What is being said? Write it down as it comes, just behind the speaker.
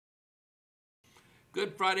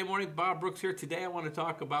Good Friday morning, Bob Brooks here. Today I want to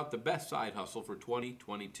talk about the best side hustle for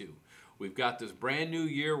 2022. We've got this brand new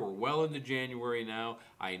year. We're well into January now.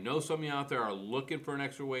 I know some of you out there are looking for an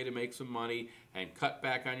extra way to make some money and cut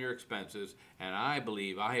back on your expenses, and I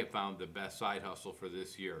believe I have found the best side hustle for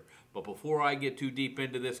this year. But before I get too deep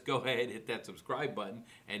into this, go ahead, hit that subscribe button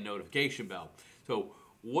and notification bell. So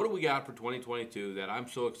what do we got for 2022 that I'm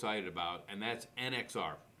so excited about, and that's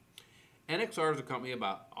NXR. NXR is a company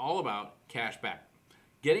all about cash back.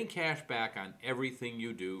 Getting cash back on everything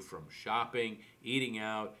you do, from shopping, eating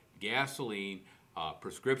out, gasoline,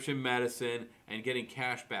 prescription medicine, and getting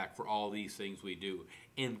cash back for all these things we do.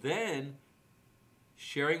 And then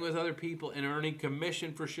sharing with other people and earning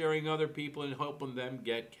commission for sharing other people and helping them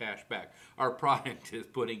get cash back. Our product is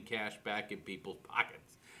putting cash back in people's pockets.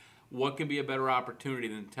 What can be a better opportunity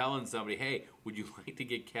than telling somebody, hey, would you like to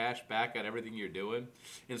get cash back on everything you're doing?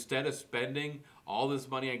 Instead of spending all this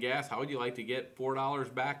money on gas, how would you like to get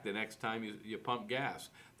 $4 back the next time you pump gas?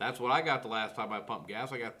 That's what I got the last time I pumped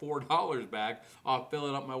gas. I got $4 back off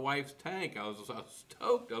filling up my wife's tank. I was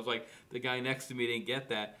stoked. I was like, the guy next to me didn't get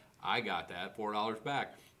that. I got that, $4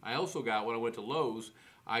 back. I also got, when I went to Lowe's,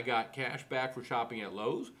 I got cash back for shopping at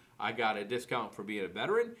Lowe's. I got a discount for being a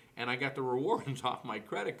veteran, and I got the rewards off my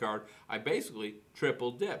credit card. I basically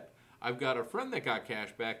triple dipped. I've got a friend that got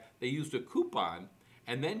cash back. They used a coupon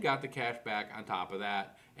and then got the cash back on top of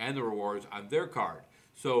that and the rewards on their card.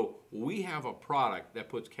 So we have a product that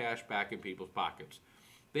puts cash back in people's pockets.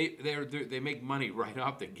 They make money right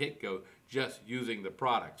off the get-go just using the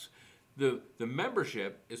products. The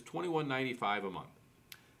membership is $21.95 a month.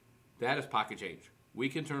 That is pocket change. We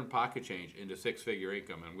can turn pocket change into six-figure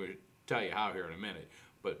income, and I'm going to tell you how here in a minute.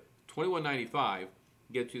 But $21.95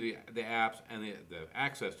 gets you the apps and the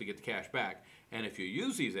access to get the cash back. And if you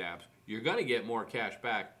use these apps, you're going to get more cash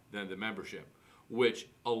back than the membership, which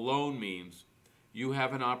alone means you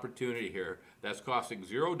have an opportunity here that's costing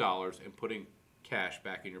 $0 and putting cash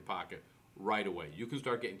back in your pocket right away. You can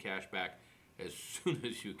start getting cash back as soon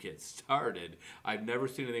as you get started. I've never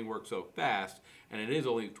seen anything work so fast, and it is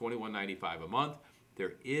only $21.95 a month.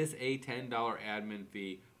 There is a $10 admin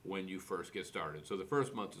fee when you first get started. So the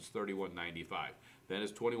first month is $31.95. Then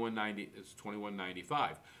it's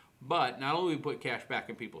 $21.95. But not only do we put cash back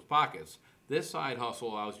in people's pockets, this side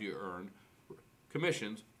hustle allows you to earn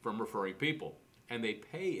commissions from referring people. And they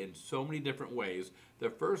pay in so many different ways. The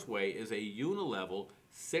first way is a unilevel,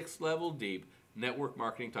 6-level deep network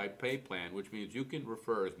marketing type pay plan, which means you can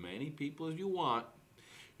refer as many people as you want.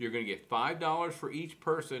 You're going to get $5 for each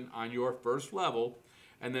person on your first level,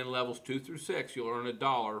 and then levels 2 through 6, you'll earn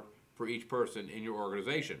 $1 for each person in your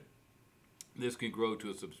organization. This can grow to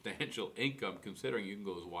a substantial income, considering you can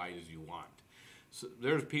go as wide as you want. So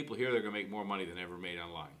there's people here that are going to make more money than ever made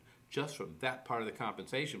online, just from that part of the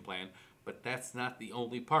compensation plan. But that's not the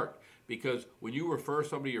only part, because when you refer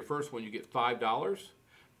somebody your first one, you get $5.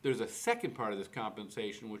 There's a second part of this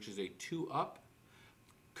compensation, which is a 2-up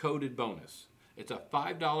coded bonus. It's a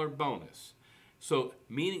 $5 bonus. So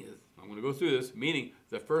meaning, I'm going to go through this, meaning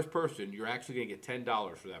the first person, you're actually going to get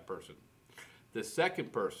 $10 for that person. The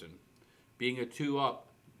second person, being a 2-up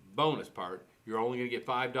bonus part, you're only going to get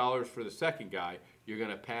 $5 for the second guy. You're going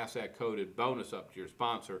to pass that coded bonus up to your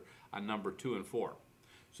sponsor on number 2 and 4.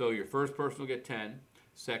 So your first person will get 10,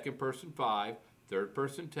 second person 5, third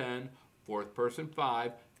person 10, fourth person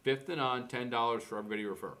 5, fifth and on, $10 for everybody you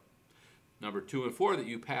refer. Number 2 and 4 that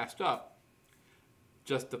you passed up,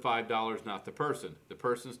 just the $5, not the person. The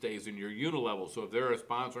person stays in your unilevel. So if they're a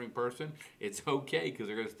sponsoring person, it's okay, because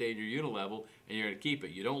they're going to stay in your unilevel and you're going to keep it.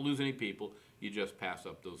 You don't lose any people. You just pass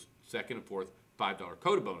up those second and fourth $5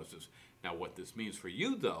 coded bonuses. Now what this means for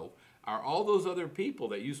you, though, are all those other people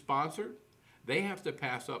that you sponsored, they have to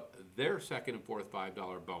pass up their second and fourth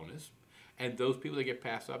 $5 bonus. And those people that get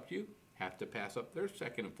passed up to you have to pass up their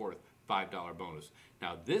second and fourth $5 bonus.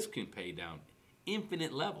 Now this can pay down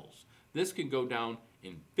infinite levels. This can go down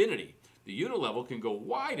infinity. The unilevel can go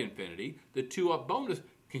wide infinity. The 2-up bonus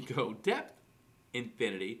can go depth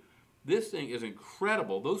infinity. This thing is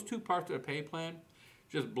incredible. Those two parts of the pay plan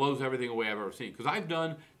just blows everything away I've ever seen. Because I've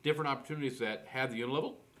done different opportunities that have the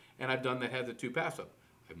unilevel, and I've done that have the 2 pass-up.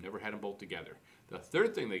 I've never had them both together. The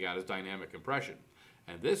third thing they got is dynamic compression.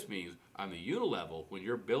 And this means on the unilevel, when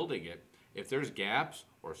you're building it, if there's gaps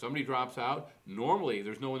or somebody drops out, normally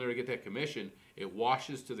there's no one there to get that commission. It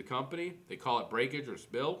washes to the company. They call it breakage or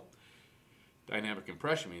spill. Dynamic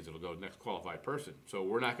compression means it'll go to the next qualified person. So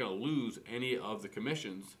we're not going to lose any of the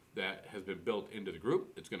commissions that has been built into the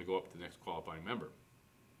group. It's going to go up to the next qualifying member.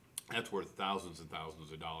 That's worth thousands and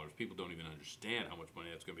thousands of dollars. People don't even understand how much money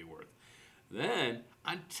that's going to be worth. Then,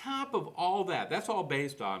 on top of all that, that's all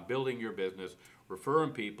based on building your business,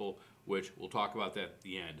 referring people, which we'll talk about that at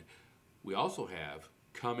the end. We also have,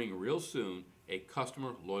 coming real soon, a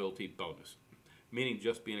customer loyalty bonus, meaning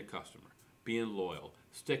just being a customer, being loyal,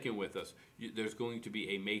 sticking with us. There's going to be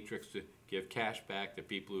a matrix to give cash back to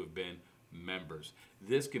people who have been members.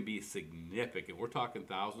 This can be significant. We're talking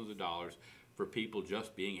thousands of dollars for people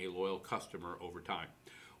just being a loyal customer over time.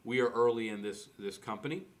 We are early in this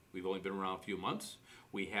company. We've only been around a few months.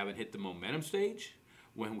 We haven't hit the momentum stage.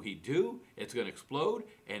 When we do, it's going to explode,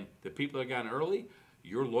 and the people that got in early,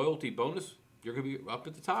 your loyalty bonus, you're going to be up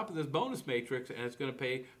at the top of this bonus matrix, and it's going to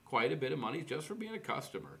pay quite a bit of money just for being a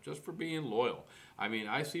customer, just for being loyal. I mean,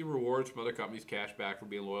 I see rewards from other companies, cash back for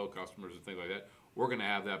being loyal customers and things like that. We're going to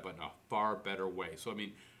have that, but in a far better way. So, I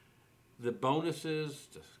mean, the bonuses,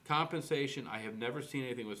 the compensation, I have never seen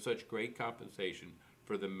anything with such great compensation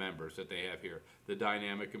for the members that they have here. The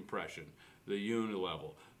dynamic impression, the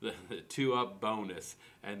unilevel, the 2-up bonus,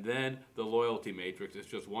 and then the loyalty matrix. It's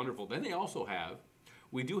just wonderful. Then they also have,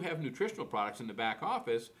 we do have nutritional products in the back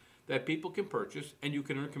office that people can purchase, and you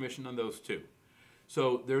can earn commission on those too.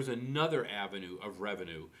 So there's another avenue of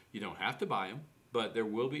revenue. You don't have to buy them, but there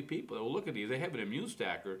will be people that will look at these. They have an immune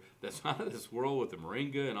stacker that's out of this world with the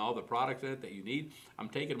moringa and all the products in it that you need. I'm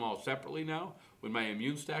taking them all separately now. When my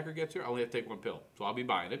immune stacker gets here, I only have to take one pill. So I'll be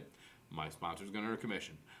buying it. My sponsor's going to earn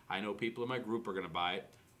commission. I know people in my group are going to buy it.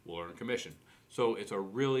 We'll earn commission. So it's a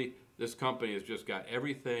really, this company has just got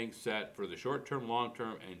everything set for the short term, long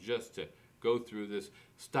term, and just to go through this,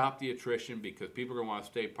 stop the attrition, because people are going to want to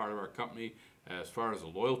stay part of our company. As far as a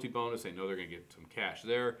loyalty bonus, they know they're going to get some cash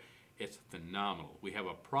there. It's phenomenal. We have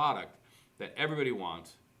a product that everybody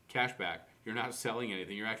wants, cash back. You're not selling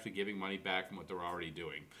anything. You're actually giving money back from what they're already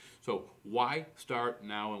doing. So why start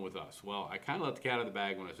now and with us? Well, I kind of let the cat out of the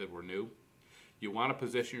bag when I said we're new. You want to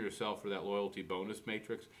position yourself for that loyalty bonus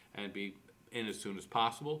matrix and be in as soon as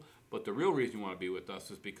possible. But the real reason you want to be with us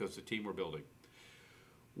is because the team we're building.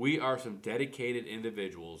 We are some dedicated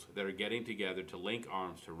individuals that are getting together to link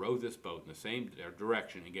arms to row this boat in the same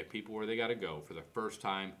direction and get people where they got to go for the first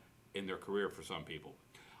time in their career for some people.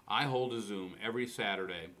 I hold a Zoom every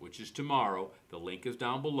Saturday, which is tomorrow. The link is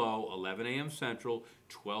down below, 11 a.m. Central,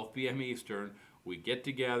 12 p.m. Eastern. We get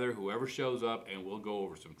together, whoever shows up, and we'll go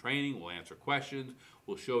over some training. We'll answer questions.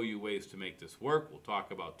 We'll show you ways to make this work. We'll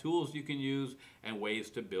talk about tools you can use and ways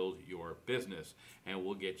to build your business. And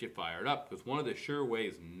we'll get you fired up, because one of the sure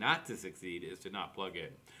ways not to succeed is to not plug in.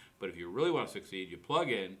 But if you really want to succeed, you plug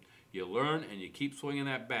in, you learn, and you keep swinging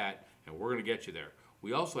that bat, and we're going to get you there.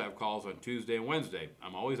 We also have calls on Tuesday and Wednesday.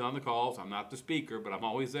 I'm always on the calls. I'm not the speaker, but I'm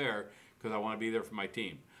always there because I want to be there for my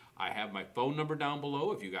team. I have my phone number down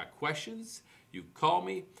below. If you got questions, you call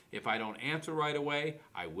me. If I don't answer right away,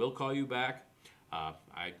 I will call you back.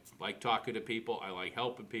 I like talking to people. I like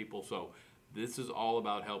helping people. So this is all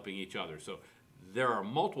about helping each other. So there are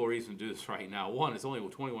multiple reasons to do this right now. One, it's only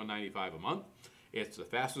 $21.95 a month. It's the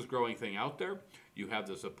fastest growing thing out there. You have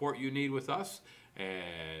the support you need with us.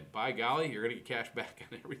 And by golly, you're going to get cash back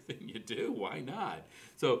on everything you do. Why not?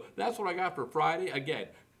 So that's what I got for Friday. Again,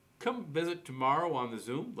 come visit tomorrow on the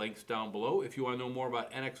Zoom. Links down below. If you want to know more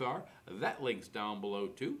about NXR, that link's down below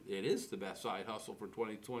too. It is the best side hustle for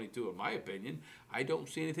 2022, in my opinion. I don't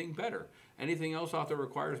see anything better. Anything else out there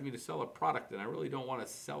requires me to sell a product, and I really don't want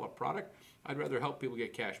to sell a product. I'd rather help people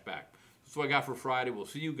get cash back. That's what I got for Friday. We'll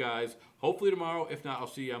see you guys hopefully tomorrow. If not, I'll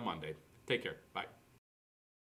see you on Monday. Take care. Bye.